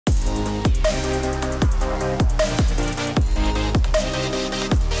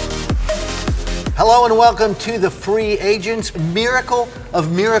Hello and welcome to the Free Agents. Miracle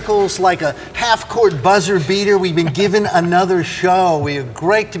of miracles, like a half-court buzzer beater. We've been given another show. We are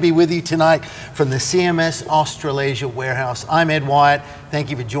great to be with you tonight from the CMS Australasia warehouse. I'm Ed Wyatt. Thank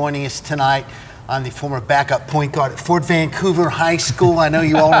you for joining us tonight. I'm the former backup point guard at Fort Vancouver High School. I know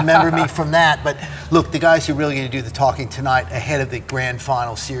you all remember me from that. But look, the guys who are really going to do the talking tonight ahead of the grand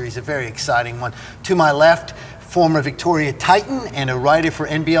final series, a very exciting one. To my left, former Victoria Titan and a writer for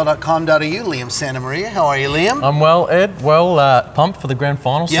NBL.com.au, Liam Santamaria. How are you, Liam? I'm well, Ed. Well, pumped for the grand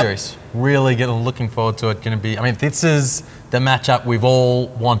final series. Really looking forward to it. This is the matchup we've all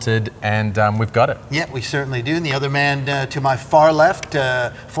wanted, and we've got it. Yeah, we certainly do. And the other man to my far left,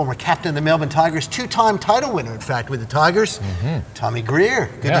 former captain of the Melbourne Tigers, two-time title winner, in fact, with the Tigers, Tommy Greer.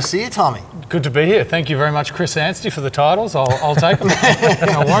 Good to see you, Tommy. Good to be here. Thank you very much, Chris Anstey, for the titles. I'll take them.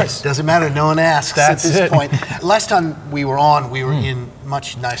 No worries. Doesn't matter. No one asks at this point. Last time we were on, we were in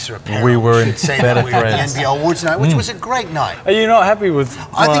much nicer apparel. We were in better we were at the NBL Awards night, which was a great night. Are you not happy with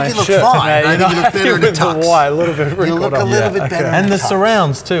I think you look fine. I think you look better in the tux. A little bit wrinkled. You look a little bit better And in the tux.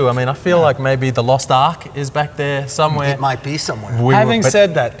 surrounds too. I feel like maybe the Lost Ark is back there somewhere. It might be somewhere. Having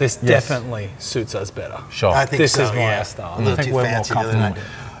said that, this definitely suits us better. Sure. I think this so, is my style. A little I think too we're fancy more the other night.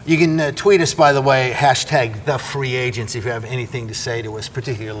 comfortable. You can tweet us, by the way, hashtag the Free Agents, if you have anything to say to us,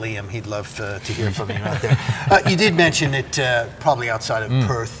 particularly Liam. He'd love to hear from you out there. You did mention that probably outside of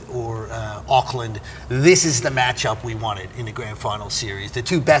Perth or Auckland, this is the matchup we wanted in the grand final series. The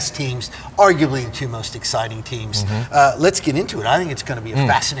two best teams, arguably the two most exciting teams. Let's get into it. I think it's going to be a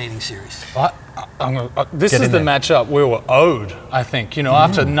fascinating series. This is the matchup we were owed, I think. You know,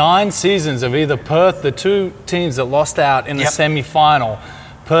 after 9 seasons of either Perth, the two teams that lost out in the semi-final,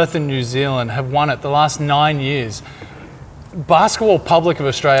 Perth and New Zealand, have won it the last 9 years. Basketball Public of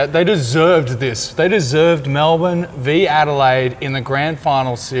Australia, they deserved this. They deserved Melbourne v Adelaide in the grand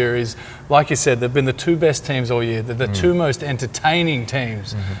final series. Like you said, they've been the two best teams all year. They're the two most entertaining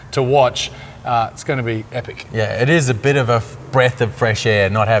teams to watch. It's going to be epic. Yeah, it is a bit of a breath of fresh air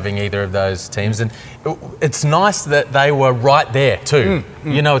not having either of those teams, and it's nice that they were right there too.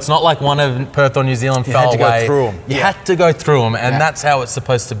 You know, it's not like one of Perth or New Zealand fell away. You had to go through them. You had to go through them, and that's how it's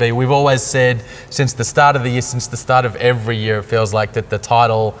supposed to be. We've always said since the start of the year, since the start of every year, it feels like that the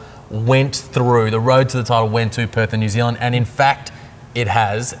title went through, the road to the title went to Perth and New Zealand, and in fact, it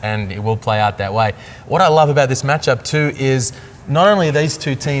has, and it will play out that way. What I love about this matchup too is not only are these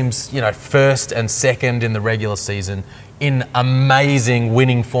two teams, you know, first and second in the regular season in amazing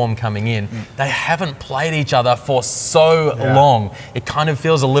winning form coming in, they haven't played each other for so long. It kind of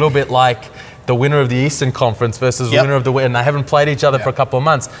feels a little bit like the winner of the Eastern Conference versus the winner of the West, and they haven't played each other for a couple of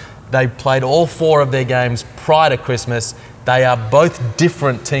months. They played all 4 of their games prior to Christmas. They are both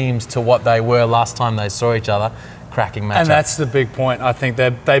different teams to what they were last time they saw each other. Cracking matchup. And that's the big point. I think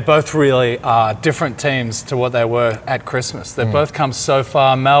they both really are different teams to what they were at Christmas. They've both come so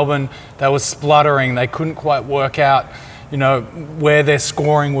far. Melbourne, they were spluttering. They couldn't quite work out, you know, where their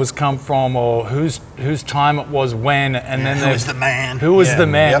scoring was come from or whose time it was when. And then who was the man? Who was the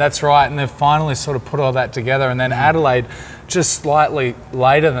man? That's right. And they've finally sort of put all that together. And then Adelaide, just slightly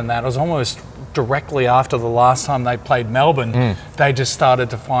later than that, it was almost directly after the last time they played Melbourne, they just started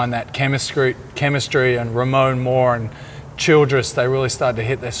to find that chemistry, and Ramon Moore and Childress, they really started to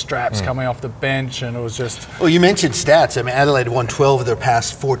hit their straps coming off the bench, and it was just... Well, you mentioned stats. I mean, Adelaide won 12 of their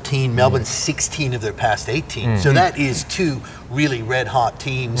past 14, Melbourne 16 of their past 18. So that is two really red-hot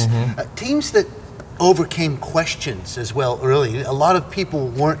teams. Teams that overcame questions as well early. A lot of people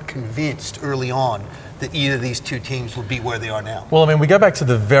weren't convinced early on that either of these two teams would be where they are now. Well, I mean, we go back to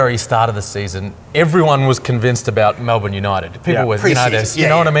the very start of the season. Everyone was convinced about Melbourne United. People were, you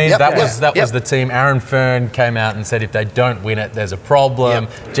know what I mean? That was the team. Aaron Fern came out and said if they don't win it, there's a problem.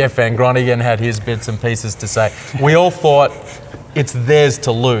 Jeff Van Groningen had his bits and pieces to say. We all thought it's theirs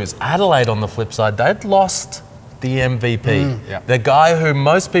to lose. Adelaide, on the flip side, they'd lost the MVP. The guy who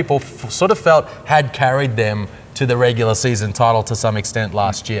most people sort of felt had carried them to the regular season title to some extent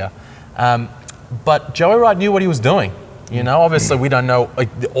last year. But Joey Wright knew what he was doing. You know, obviously we don't know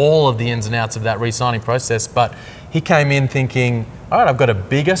all of the ins and outs of that re-signing process, but he came in thinking, all right, I've got a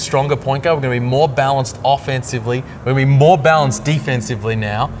bigger, stronger point guard. We're going to be more balanced offensively. We're going to be more balanced defensively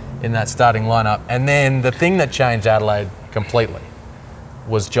now in that starting lineup. And then the thing that changed Adelaide completely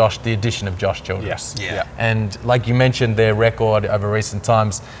was the addition of Josh Childress. Yeah. Yeah. And like you mentioned, their record over recent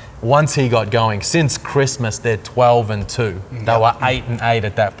times, once he got going, since Christmas, they're 12-2. They were 8-8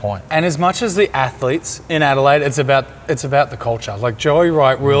 at that point. And as much as the athletes in Adelaide, it's about the culture. Like Joey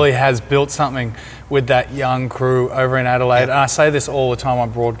Wright really has built something with that young crew over in Adelaide. And I say this all the time on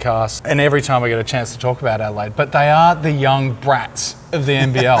broadcast and every time I get a chance to talk about Adelaide, but they are the young brats of the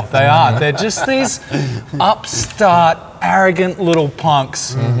NBL. They are. They're just these upstart, arrogant little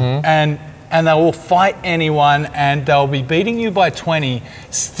punks. And they will fight anyone, and they'll be beating you by 20,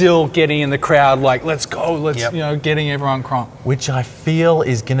 still getting in the crowd like, let's go, getting everyone crunk. Which I feel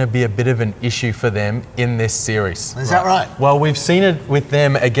is going to be a bit of an issue for them in this series. Is that right? Well, we've seen it with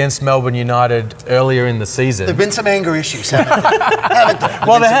them against Melbourne United earlier in the season. There have been some anger issues, haven't there?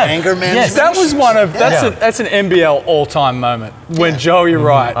 Well, they have. Anger management. Yes, that was one of, that's an NBL all-time moment when Joey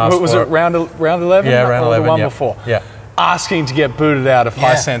Wright, what was it, round 11? Yeah, round 11, the one before. Yeah. Asking to get booted out of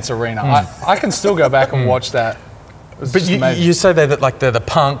High Sense Arena. I can still go back and watch that. But you say that like they're the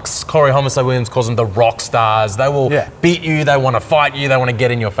punks. Corey Homicide Williams calls them the rock stars. They will beat you. They want to fight you. They want to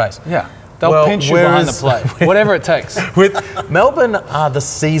get in your face. Yeah, they'll pinch you behind the plate, whatever it takes. With Melbourne are the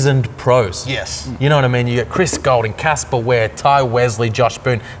seasoned pros. Yes. You know what I mean? You get Chris Golding, Casper Ware, Ty Wesley, Josh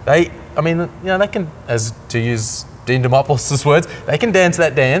Boone. They can, as to use Dean Demopoulos' words, they can dance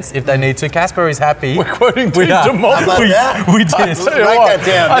that dance if they need to. Casper is happy. We're quoting Dean Demopoulos. We did. Write that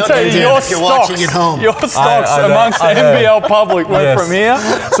down. I tell you, your stocks amongst the NBL public went from here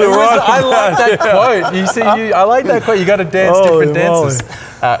to I like that quote. You see, I like that quote. You got to dance different dances.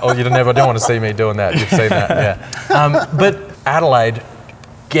 You don't want to see me doing that. You've seen that, yeah. But Adelaide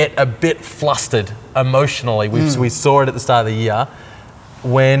get a bit flustered emotionally. We saw it at the start of the year.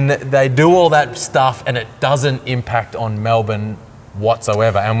 When they do all that stuff and it doesn't impact on Melbourne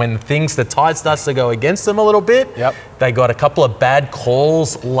whatsoever. And when the tide starts to go against them a little bit, they got a couple of bad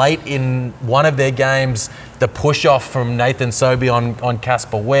calls late in one of their games, the push-off from Nathan Sobey on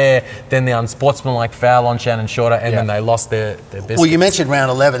Casper Ware, then the unsportsmanlike foul on Shannon Shorter, and then they lost their business. Well, you mentioned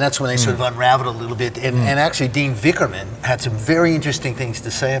round 11. That's when they sort of unraveled a little bit. And actually, Dean Vickerman had some very interesting things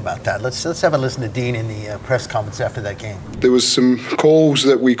to say about that. Let's have a listen to Dean in the press conference after that game. There was some calls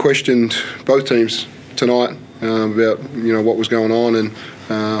that we questioned both teams tonight about what was going on, and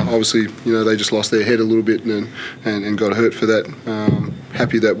obviously they just lost their head a little bit and got hurt for that.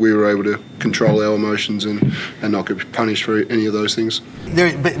 Happy that we were able to control our emotions and not get punished for any of those things.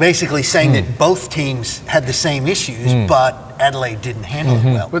 They're basically saying that both teams had the same issues, but Adelaide didn't handle it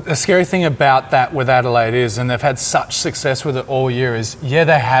well. But the scary thing about that with Adelaide is, and they've had such success with it all year, is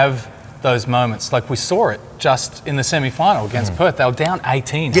they have those moments. Like we saw it just in the semi-final against Perth. They were down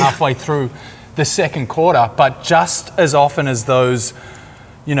 18 halfway through the second quarter, but just as often as those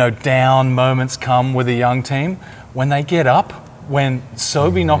down moments come with a young team, when they get up, when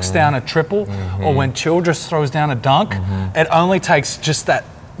Sobey knocks down a triple or when Childress throws down a dunk, it only takes just that,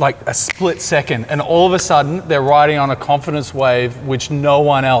 like a split second, and all of a sudden they're riding on a confidence wave which no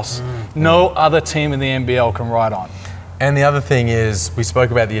one else, no other team in the NBL can ride on. And the other thing is, we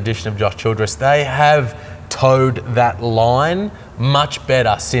spoke about the addition of Josh Childress. They have towed that line much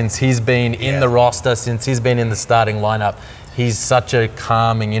better since he's been in the roster, since he's been in the starting lineup. He's such a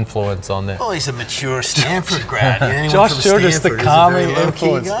calming influence on them. Well, he's a mature Stanford grad. Josh Childress, the calming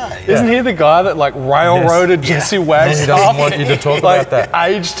influence. Guy. Isn't he the guy that railroaded Jesse Wagstaff? He doesn't want you to talk about that.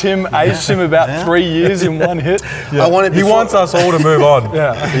 Aged him about 3 years in one hit. He wants us all to move on.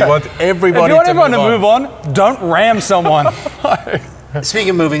 He wants everybody to move on. If you want everyone to move on, don't ram someone. Speaking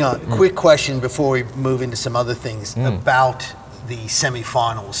of moving on, quick question before we move into some other things about the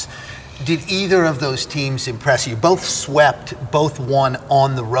semi-finals. Did either of those teams impress you? Both swept, both won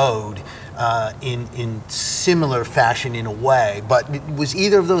on the road in similar fashion in a way, but was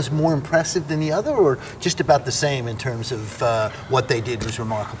either of those more impressive than the other, or just about the same in terms of what they did was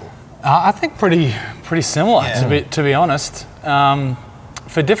remarkable? I think pretty similar, to be honest.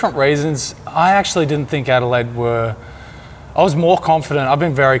 For different reasons. I actually didn't think Adelaide were... I was more confident. I've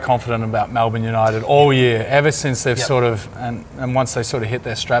been very confident about Melbourne United all year, ever since they've sort of, and once they sort of hit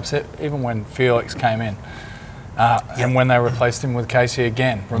their straps, even when Felix came in, and when they replaced him with Casey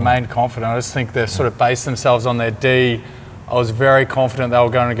again, remained confident. I just think they've sort of based themselves on their D. I was very confident they were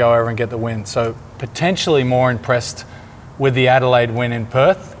going to go over and get the win. So potentially more impressed with the Adelaide win in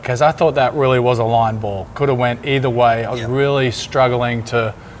Perth, because I thought that really was a line ball. Could have went either way. I was really struggling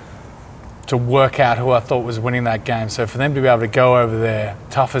to to work out who I thought was winning that game. So for them to be able to go over there,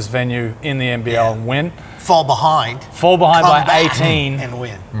 toughest venue in the NBL and win. Fall behind by 18 and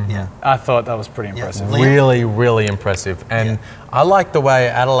win. Yeah, I thought that was pretty impressive. Yeah. Really, really impressive. And I like the way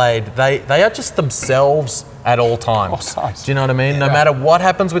Adelaide, they are just themselves at all times. Do you know what I mean? No matter what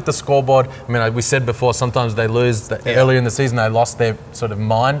happens with the scoreboard. I mean, we said before, sometimes they lose. Earlier in the season, they lost their sort of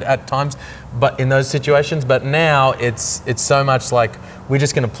mind at times, but in those situations. But now it's so much like, we're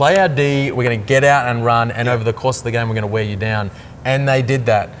just going to play our D, we're going to get out and run, and over the course of the game, we're going to wear you down. And they did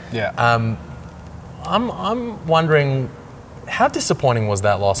that. Yeah. I'm wondering, how disappointing was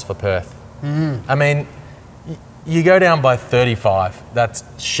that loss for Perth? I mean, you go down by 35. That's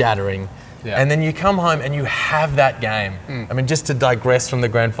shattering. Yeah. And then you come home and you have that game. I mean, just to digress from the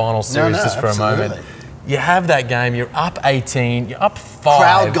grand final series just for a moment. You have that game, you're up 18, you're up 5.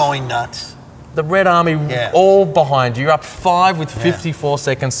 Crowd going nuts. The Red Army all behind you. You're up 5 with 54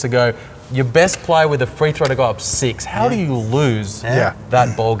 seconds to go. Your best player with a free throw to go up 6. How do you lose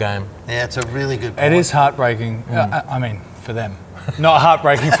that ball game? Yeah, it's a really good point. It is heartbreaking. I mean, for them. Not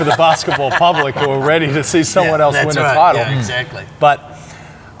heartbreaking for the basketball public who are ready to see someone else win a title. Yeah, exactly. But,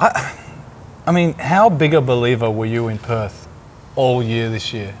 I mean, how big a believer were you in Perth all year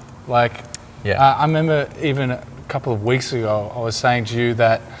this year? Like, I remember even a couple of weeks ago, I was saying to you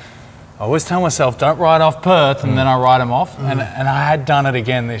that I always tell myself, don't write off Perth, and then I write them off. And I had done it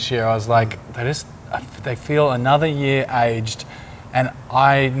again this year. I was like, they feel another year aged. And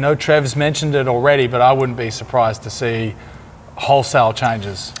I know Trev's mentioned it already, but I wouldn't be surprised to see wholesale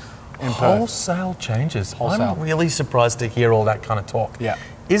changes in Perth. Wholesale changes? I'm really surprised to hear all that kind of talk. Yeah.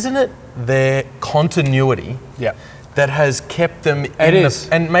 Isn't it their continuity that has kept them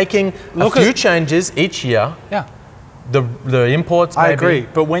and making a few changes each year? Yeah. The imports, maybe. I agree,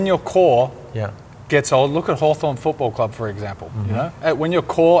 but when your core gets old, look at Hawthorn Football Club, for example. You know, when your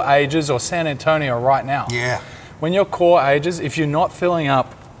core ages, or San Antonio right now. Yeah. When your core ages, if you're not filling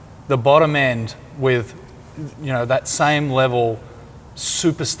up the bottom end with, you know, that same level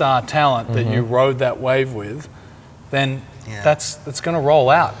superstar talent that you rode that wave with, then that's going to roll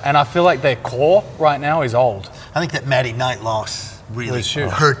out. And I feel like their core right now is old. I think that Matty Knight loss really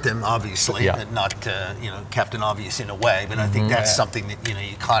hurt them, obviously, not Captain Obvious in a way, but I think that's something that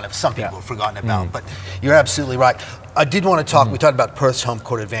you kind of, some people have forgotten about. But you're absolutely right. I did want to talk. We talked about Perth's home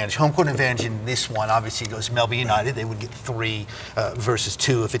court advantage. Home court advantage in this one obviously goes to Melbourne United. They would get 3 versus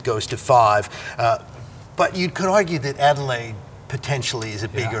 2 if it goes to 5. But you could argue that Adelaide potentially is a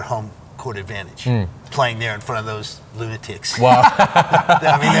bigger home court advantage, playing there in front of those lunatics. Wow.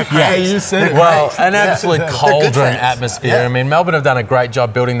 I mean, they're crazy. Yeah, you said it. Well, an absolute cauldron atmosphere. I mean, Melbourne have done a great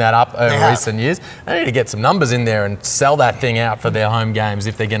job building that up over recent years. They need to get some numbers in there and sell that thing out for their home games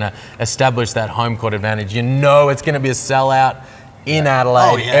if they're going to establish that home court advantage. You know it's going to be a sellout in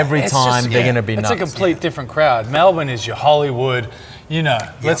Adelaide every time. They're going to be nuts. It's a complete different crowd. Melbourne is your Hollywood. You know,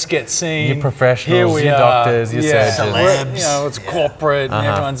 let's get seen. Your professionals, your doctors, your surgeons. Celebs. You know, it's corporate and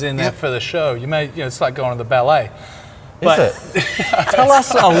everyone's in there for the show. It's like going to the ballet. But tell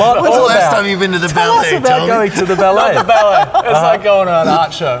us a lot. When's the last time you've been to the ballet? Tell us about going to the ballet. Not the ballet. It's like going to an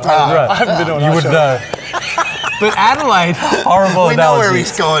art show. I haven't been to an art show. You would know. But Adelaide, horrible we know where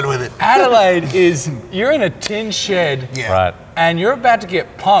he's going with it. Adelaide is, you're in a tin shed and you're about to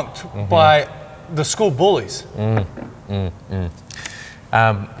get punked by the school bullies.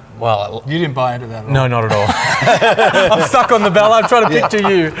 Well, you didn't buy into that at all. No, not at all. I'm stuck on the ballet. I'm trying to picture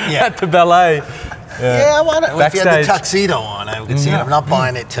you at the ballet. If you had the tuxedo on, I could see it. I'm not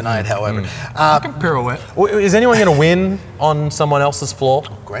buying it tonight, however. I can pirouette. Is anyone going to win on someone else's floor?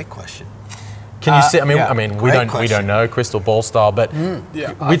 Great question. Can you see? I mean, we don't know crystal ball style, but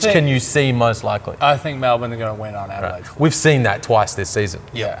which can you see most likely? I think Melbourne are going to win on Adelaide. Right. We've seen that twice this season.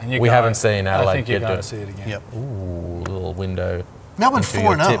 Yeah, we haven't seen Adelaide. I think you're going to see it again. Yep. Ooh, little window. Melbourne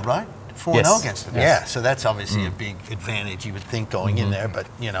 4-0, right? 4-0 against them. Yes. Yeah, so that's obviously a big advantage, you would think, going in there. But,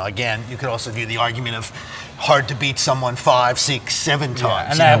 again, you could also do the argument of hard to beat someone 5, 6, 7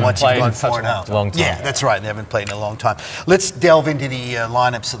 times. And they haven't once played you've in gone such a 4-0. long time. Yeah, that's right. They haven't played in a long time. Let's delve into the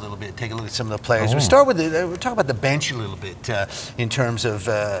lineups a little bit, take a look at some of the players. We'll start with we'll talk about the bench a little bit in terms of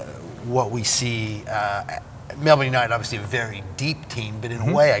what we see. Melbourne United, obviously a very deep team, but in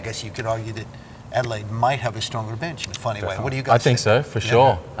a way, I guess you could argue that Adelaide might have a stronger bench in a funny way. What do you guys think? I think so, for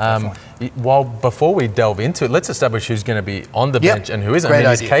sure. Well, before we delve into it, let's establish who's going to be on the bench and who isn't.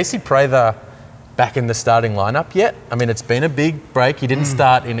 Is Casey Prather back in the starting lineup yet? I mean, it's been a big break. He didn't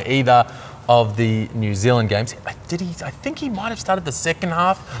start in either of the New Zealand games. Did he? I think he might have started the second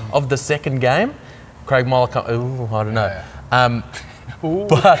half of the second game. Craig Moller, I don't know.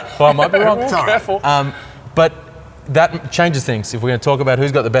 But I might be wrong. Careful. But that changes things. If we're going to talk about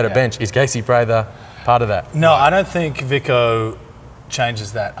who's got the better bench, is Casey Prather part of that? No, I don't think Vico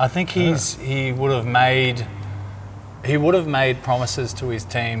changes that. I think he would have made promises to his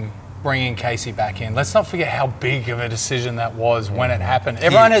team bringing Casey back in. Let's not forget how big of a decision that was when it happened.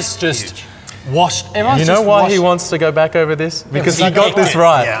 Everyone has just washed. You know why he wants to go back over this? Because he got this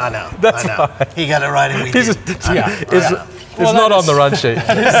right. Yeah, I know. That's I know. why. He got it right, and we did. It's not on the run sheet.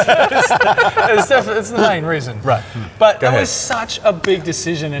 It's the main reason. Right. But it was such a big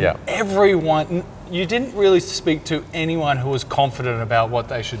decision, and everyone, you didn't really speak to anyone who was confident about what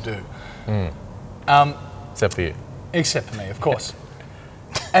they should do. Except for you. Except for me, of course.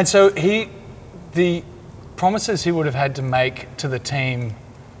 And so the promises he would have had to make to the team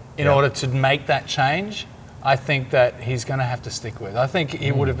in order to make that change, I think that he's going to have to stick with. I think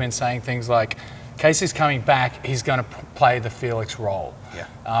he would have been saying things like, Casey's coming back, he's going to play the Felix role.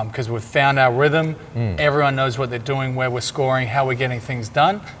 Because we've found our rhythm, everyone knows what they're doing, where we're scoring, how we're getting things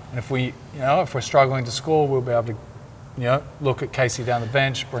done. And if we're struggling to score, we'll be able to, look at Casey down the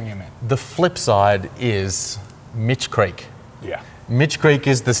bench, bring him in. The flip side is Mitch Creek. Yeah. Mitch Creek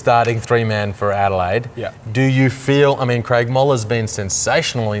is the starting three-man for Adelaide. Yeah. Do you feel, Craig Moller's been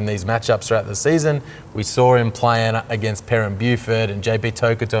sensational in these matchups throughout the season. We saw him playing against Perrin Buford and JP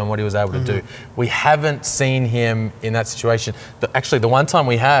Tokoto and what he was able to do. We haven't seen him in that situation. Actually, the one time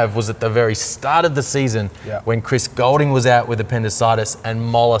we have was at the very start of the season when Chris Goulding was out with appendicitis and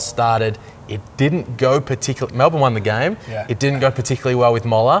Moller started. It didn't go particularly... Melbourne won the game. Yeah. It didn't go particularly well with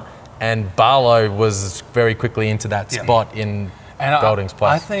Moller, and Barlow was very quickly into that spot in... And Golding's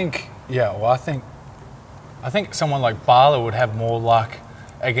place. I think someone like Barlow would have more luck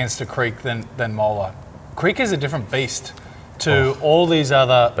against a Creek than Moller. Creek is a different beast to all these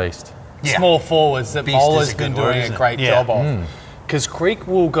other small forwards that Moller's been doing a great job of. Because Creek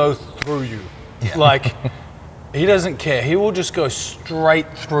will go through you. Like, he doesn't care. He will just go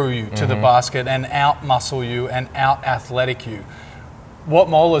straight through you to the basket and out-muscle you and out-athletic you. What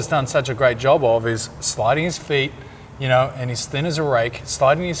Moller's done such a great job of is sliding his feet, and he's thin as a rake,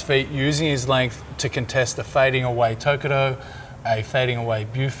 sliding his feet, using his length to contest a fading away Tokoto, a fading away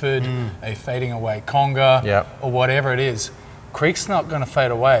Buford, a fading away Conga, or whatever it is. Creek's not going to fade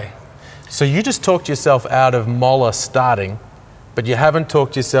away. So you just talked yourself out of Moller starting, but you haven't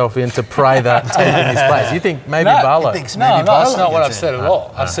talked yourself into Prather taking his place. You think maybe Barlow? That's not what I've said at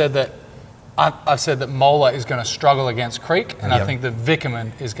all. I've said that Moller is going to struggle against Creek, and I think that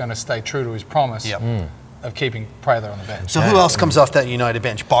Vickerman is going to stay true to his promise of keeping Prather on the bench. So who else comes off that United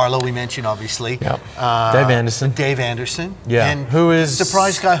bench? Barlow, we mentioned, obviously. Dave Anderson. Dave Anderson. Yeah. And who is...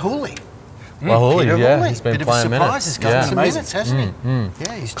 surprise guy Hooley. Well, Hooley, he's been bit playing minutes. He's gotten some minutes, hasn't he?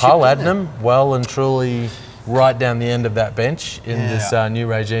 Yeah, he's Kyle Adnam, well and truly right down the end of that bench in this new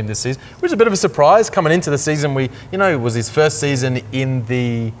regime this season, which is a bit of a surprise coming into the season. It was his first season in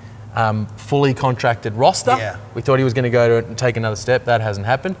the fully contracted roster. Yeah. We thought he was going to go and take another step. That hasn't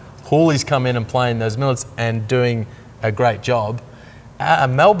happened. Hooley's come in and playing those minutes and doing a great job.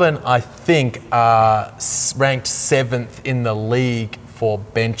 Melbourne, I think, are ranked 7th in the league for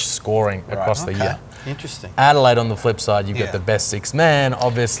bench scoring across the year. Interesting. Adelaide, on the flip side, you've got the best sixth man,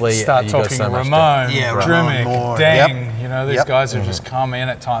 obviously. Start talking Ramon, Drimmick, Deng. These guys have just come in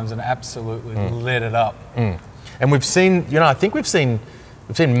at times and absolutely lit it up. And we've seen, I think we've seen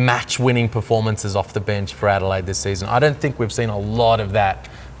match-winning performances off the bench for Adelaide this season. I don't think we've seen a lot of that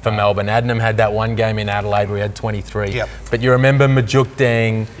for Melbourne. Adnam had that one game in Adelaide where he had 23. But you remember Majuk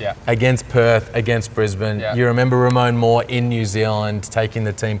Deng against Perth, against Brisbane. You remember Ramon Moore in New Zealand taking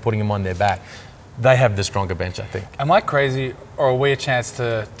the team, putting them on their back. They have the stronger bench, I think. Am I crazy, or are we a chance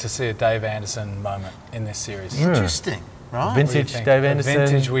to see a Dave Anderson moment in this series? Interesting. Right. Vintage Dave Anderson.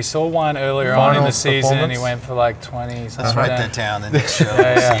 Vintage. We saw one earlier on in the season. He went for like 20. Let's write that down the next show.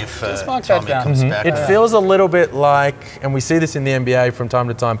 See if Tommy comes back. It feels a little bit like, and we see this in the NBA from time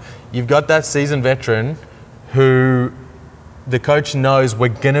to time, you've got that seasoned veteran who the coach knows we're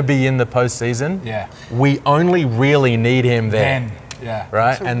going to be in the postseason. We only really need him there.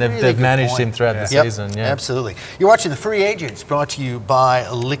 Right? And they've managed him throughout the season. Absolutely. You're watching The Free Agents, brought to you by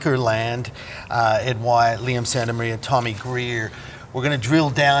Liquorland, Ed Wyatt, Liam Santamaria, and Tommy Greer. We're going to drill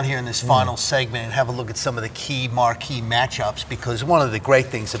down here in this final segment and have a look at some of the key marquee matchups, because one of the great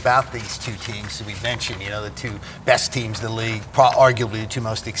things about these two teams that we mentioned, the two best teams in the league, arguably the two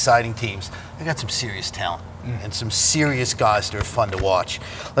most exciting teams, they got some serious talent. And some serious guys that are fun to watch.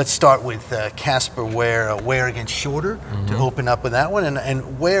 Let's start with Casper Ware against Shorter to open up with that one.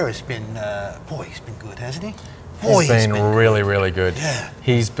 And Ware has been, he's been good, hasn't he? He's been really, really good. Yeah.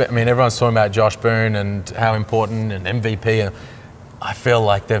 Everyone's talking about Josh Boone and how important and MVP. I feel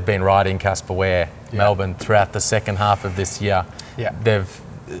like they've been riding Casper Ware, Melbourne, throughout the second half of this year. Yeah.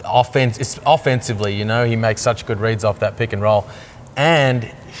 Offensively, you know, he makes such good reads off that pick and roll. And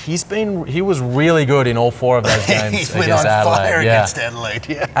he was really good in all 4 of those games He went on fire against Adelaide.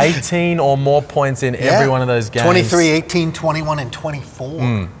 Yeah. 18 or more points in every one of those games. 23, 18, 21, and 24.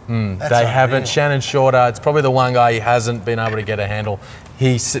 They haven't. Shannon Shorter, it's probably the one guy he hasn't been able to get a handle.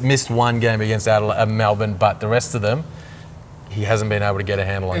 He missed 1 game against Melbourne, but the rest of them, he hasn't been able to get a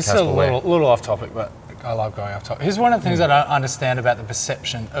handle on. It's a little off topic, but I love going off topic. Here's one of the things I don't understand about the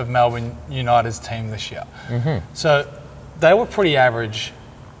perception of Melbourne United's team this year. So they were pretty average,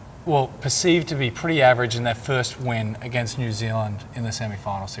 perceived to be pretty average in their first win against New Zealand in the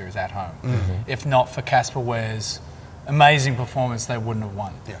semi-final series at home. If not for Casper Ware's amazing performance, they wouldn't have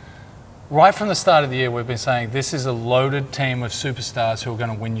won. Yeah. Right from the start of the year, we've been saying this is a loaded team of superstars who are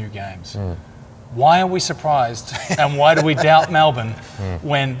going to win you games. Why are we surprised and why do we doubt Melbourne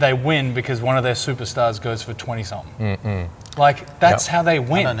when they win because one of their superstars goes for 20-something? Like, that's how they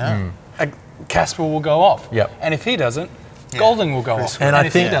win. I don't know. Casper will go off. And if he doesn't, Golding will go off. And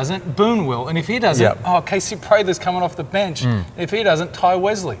if he doesn't, Boone will. And if he doesn't, Casey Prather's coming off the bench. If he doesn't, Ty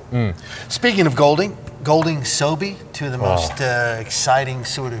Wesley. Speaking of Golding, Sobey, 2 of the most exciting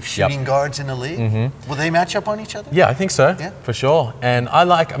sort of shooting guards in the league. Will they match up on each other? Yeah, I think so, for sure. And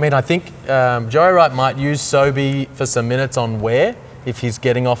I think Joey Wright might use Sobey for some minutes on Ware if he's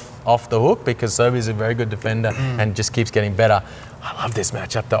getting off the hook, because Sobey's a very good defender and just keeps getting better. I love this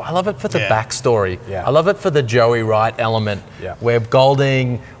matchup, though. I love it for the backstory. I love it for the Joey Wright element, where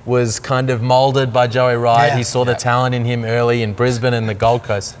Golding was kind of moulded by Joey Wright. He saw the talent in him early in Brisbane and the Gold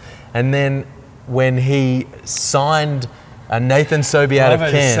Coast. And then when he signed Nathan Sobey out of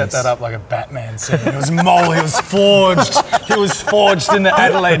Cairns. He set that up like a Batman scene. He was forged. He was forged in the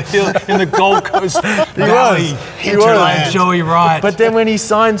Adelaide Hill, in the Gold Coast Valley. He was. Joey Wright. But then when he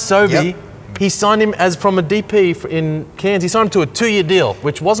signed Sobey, he signed him as from a DP in Cairns. He signed him to a 2-year deal,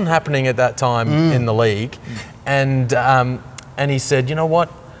 which wasn't happening at that time in the league. And he said, you know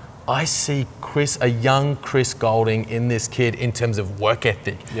what? I see a young Chris Golding in this kid in terms of work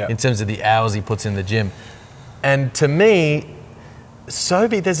ethic, in terms of the hours he puts in the gym. And to me,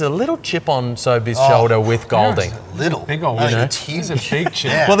 Sobey, there's a little chip on Sobey's shoulder with Golding. Little. Big old chip. He's a big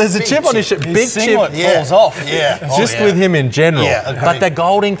chip. Well, there's a chip on his shirt. Big chip. Falls off. Just with him in general. But the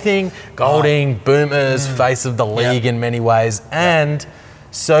Golding thing, Boomer's face of the league in many ways. And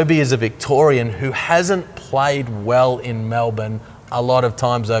Sobey is a Victorian who hasn't played well in Melbourne a lot of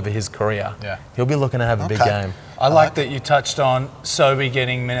times over his career. He'll be looking to have a big game. I like that you touched on Sobey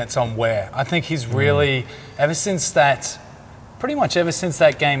getting minutes on Ware. I think he's really, pretty much ever since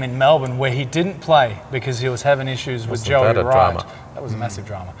that game in Melbourne where he didn't play because he was having issues with Joey Wright. That was a massive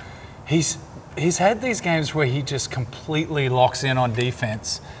drama. He's had these games where he just completely locks in on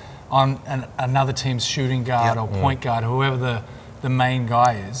defense on another team's shooting guard or point guard, whoever the main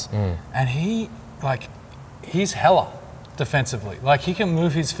guy is. And he's hella defensively. Like, he can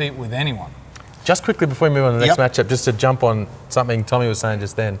move his feet with anyone. Just quickly before we move on to the next matchup, just to jump on something Tommy was saying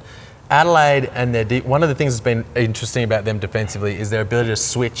just then. Adelaide and one of the things that's been interesting about them defensively is their ability to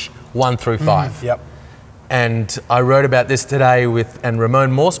switch 1 through 5. And I wrote about this today and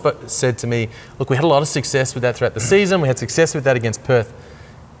Ramon Morse said to me, look, we had a lot of success with that throughout the season. We had success with that against Perth.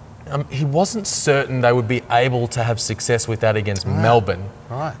 He wasn't certain they would be able to have success with that against Melbourne.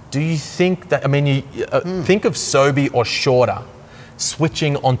 Do you think that, think of Sobey or Shorter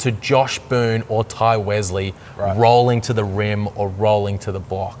switching onto Josh Boone or Ty Wesley, rolling to the rim or rolling to the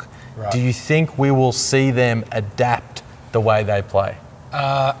block. Do you think we will see them adapt the way they play?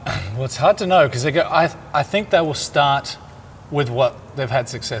 Well, it's hard to know because I think they will start with what they've had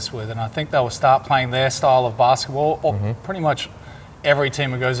success with, and I think they will start playing their style of basketball. Or pretty much every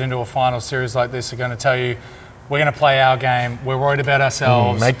team who goes into a final series like this are going to tell you, we're going to play our game, we're worried about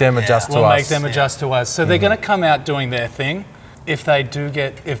ourselves. Make them adjust to us. We'll make them adjust to us. So they're going to come out doing their thing. If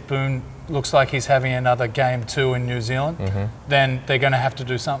Boone looks like he's having another game 2 in New Zealand, then they're going to have to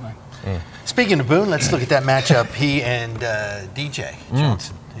do something. Speaking of Boone, let's look at that matchup. He and DJ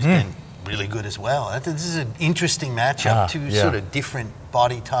Johnson, who's been really good as well. I think this is an interesting matchup. Two sort of different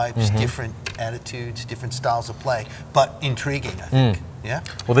body types, different attitudes, different styles of play, but intriguing, I think. Yeah.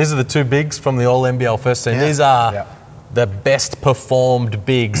 Well, these are the 2 bigs from the All-NBL first team. These are the best performed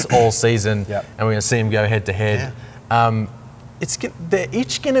bigs all season, and we're going to see them go head to head. They're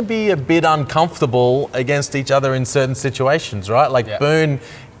each going to be a bit uncomfortable against each other in certain situations, right? Like Boone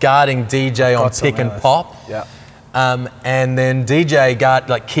guarding DJ on pick and pop. And then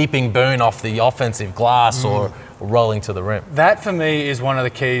DJ keeping Boone off the offensive glass or rolling to the rim. That for me is one of the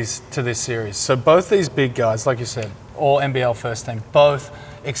keys to this series. So both these big guys, like you said, all NBL first team, both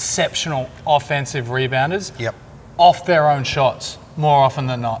exceptional offensive rebounders. Yep. Off their own shots more often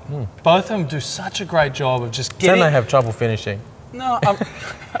than not. Both of them do such a great job of just getting... Then they have trouble finishing. No,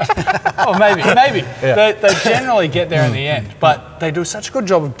 oh, maybe. Yeah. They generally get there in the end, but they do such a good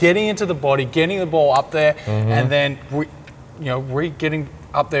job of getting into the body, getting the ball up there, and then getting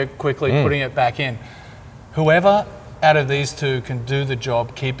up there quickly, putting it back in. Whoever out of these two can do the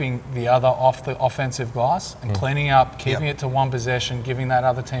job, keeping the other off the offensive glass and cleaning up, keeping it to one possession, giving that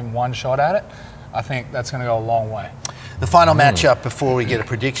other team one shot at it, I think that's going to go a long way. The final matchup before we get a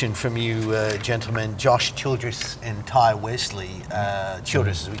prediction from you, gentlemen, Josh Childress and Ty Wesley.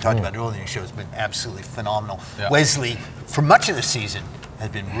 Childress, as we talked about earlier in the show, has been absolutely phenomenal. Yeah. Wesley, for much of the season, has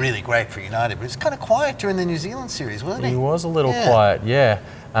been really great for United, but it's kind of quiet during the New Zealand series, wasn't he? He was a little quiet, yeah.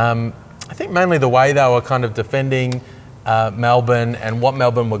 I think mainly the way they were kind of defending Melbourne and what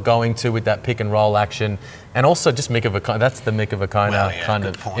Melbourne were going to with that pick and roll action, and also just Mika Vukona. That's the Mika Vukona kind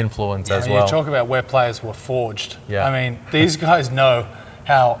of influence as well. You talk about where players were forged. Yeah. I mean, these guys know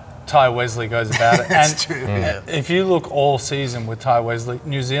how Ty Wesley goes about it. That's true. If you look all season with Ty Wesley,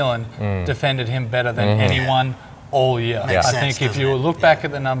 New Zealand defended him better than anyone all year. I think if you look back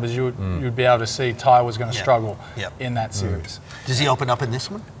at the numbers, you'd be able to see Ty was going to struggle in that series. Does he open up in this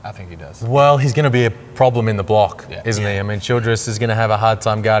one? I think he does. Well, he's going to be a problem in the block, isn't he? I mean, Childress is going to have a hard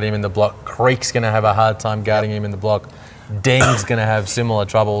time guarding him in the block. Creek's going to have a hard time guarding him in the block. Deng's going to have similar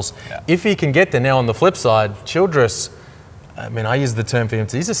troubles. If he can get there. Now, on the flip side, Childress, I mean, I use the term for him,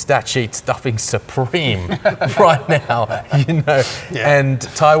 he's a stat sheet stuffing supreme right now, you know. And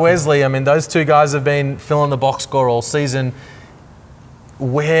Ty Wesley, I mean, those two guys have been filling the box score all season.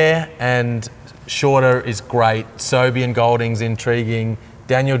 Ware and Shorter is great. Sobey and Golding's intriguing.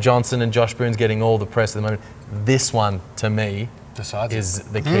 Daniel Johnson and Josh Boone's getting all the press at the moment. This one, to me, is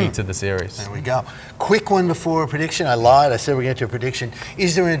the key to the series. There we go. Quick one before a prediction. I lied. I said we're going to get to a prediction.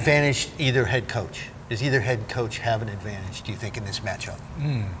 Is there an advantage either head coach? Does either head coach have an advantage, do you think, in this matchup?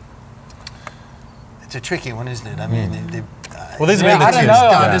 It's a tricky one, isn't it? I mean, well, these have been the two.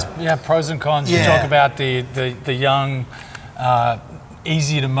 I don't know. Pros and cons. You talk about the young,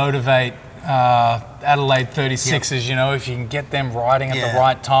 easy to motivate Adelaide 36ers, you know, if you can get them riding at the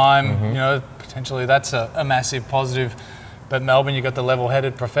right time, you know, potentially that's a massive positive. But Melbourne, you've got the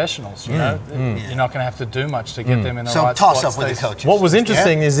level-headed professionals, you know. You're not going to have to do much to get them in the right spots. So toss up with the coaches. What was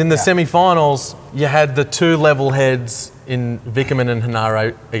interesting is in the semi-finals, you had the two level heads in Vickerman and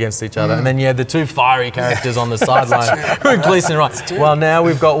Hanaro against each other, and then you had the two fiery characters on the sideline, Gleeson and Wright. Well, now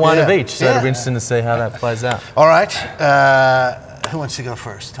we've got one of each, so it'll be interesting to see how that plays out. All right. Who wants to go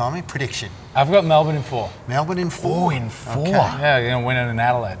first? Tommy, prediction. I've got Melbourne in 4. Melbourne in 4? Oh, in 4. Okay. Yeah, you're going to win it in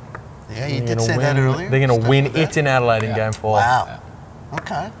Adelaide. Yeah, you did say that earlier. They're going to win it in Adelaide in Game 4. Wow.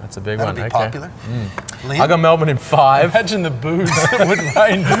 Okay. That's a big That'll one. Be popular. I got Melbourne in 5. Imagine the boos that would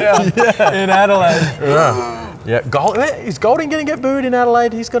rain down in Adelaide. Is Golding going to get booed in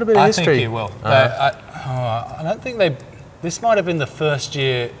Adelaide? He's got a bit of history. I think he will. I don't think this might have been the first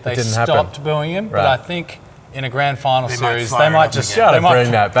year they stopped booing him, but I think in a grand final series, they might just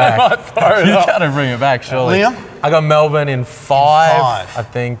bring that back. You got to bring it back, surely. Liam? I got Melbourne in 5. I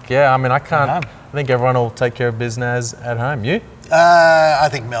think, I mean, I can't. I think everyone will take care of business at home. You? I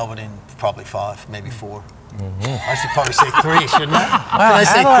think Melbourne in probably 5, maybe 4. I should probably say 3, shouldn't I? Wow, I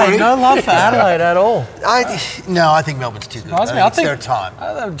say 3? No love for Adelaide at all. No, I think Melbourne's too good. I think it's their time.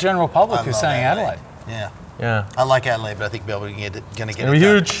 The general public is saying Adelaide. Yeah. I like Adelaide, but I think Melbourne going to get it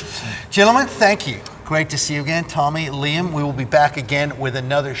huge. Gentlemen, thank you. Great to see you again. Tommy, Liam, we will be back again with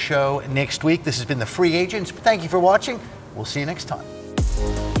another show next week. This has been The Free Agents. Thank you for watching. We'll see you next time.